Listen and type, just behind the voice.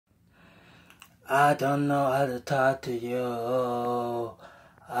I don't know how to talk to you.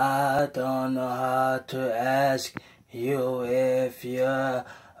 I don't know how to ask you if you're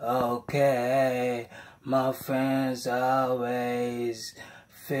okay. My friends always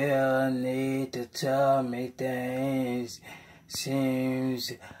feel need to tell me things.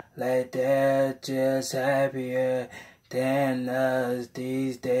 Seems like they're just happier than us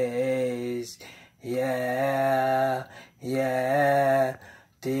these days. Yeah,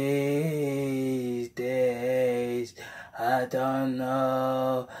 these days. I don't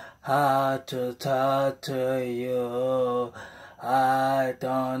know how to talk to you. I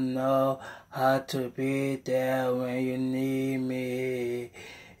don't know how to be there when you need me.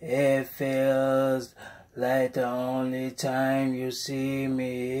 It feels like the only time you see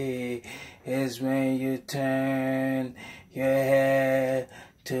me is when you turn your head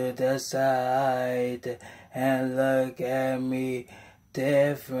to the side and look at me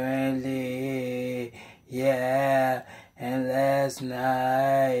differently. Yeah, and last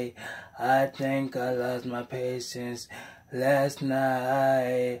night I think I lost my patience. Last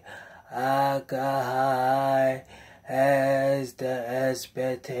night I got high as the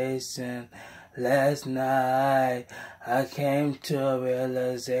expectation. Last night I came to a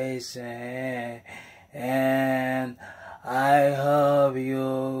realization, and I hope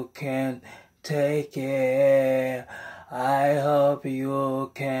you can take it. I hope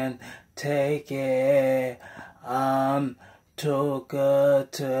you can take it. I'm too good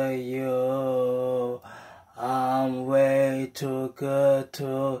to you. I'm way too good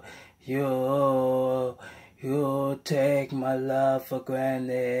to you. You take my love for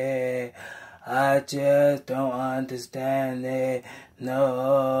granted. I just don't understand it.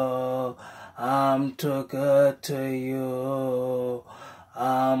 No, I'm too good to you.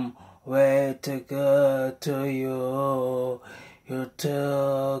 I'm way too good to you. You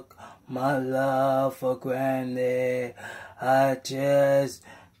took my love for granted. I just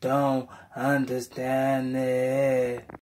don't understand it.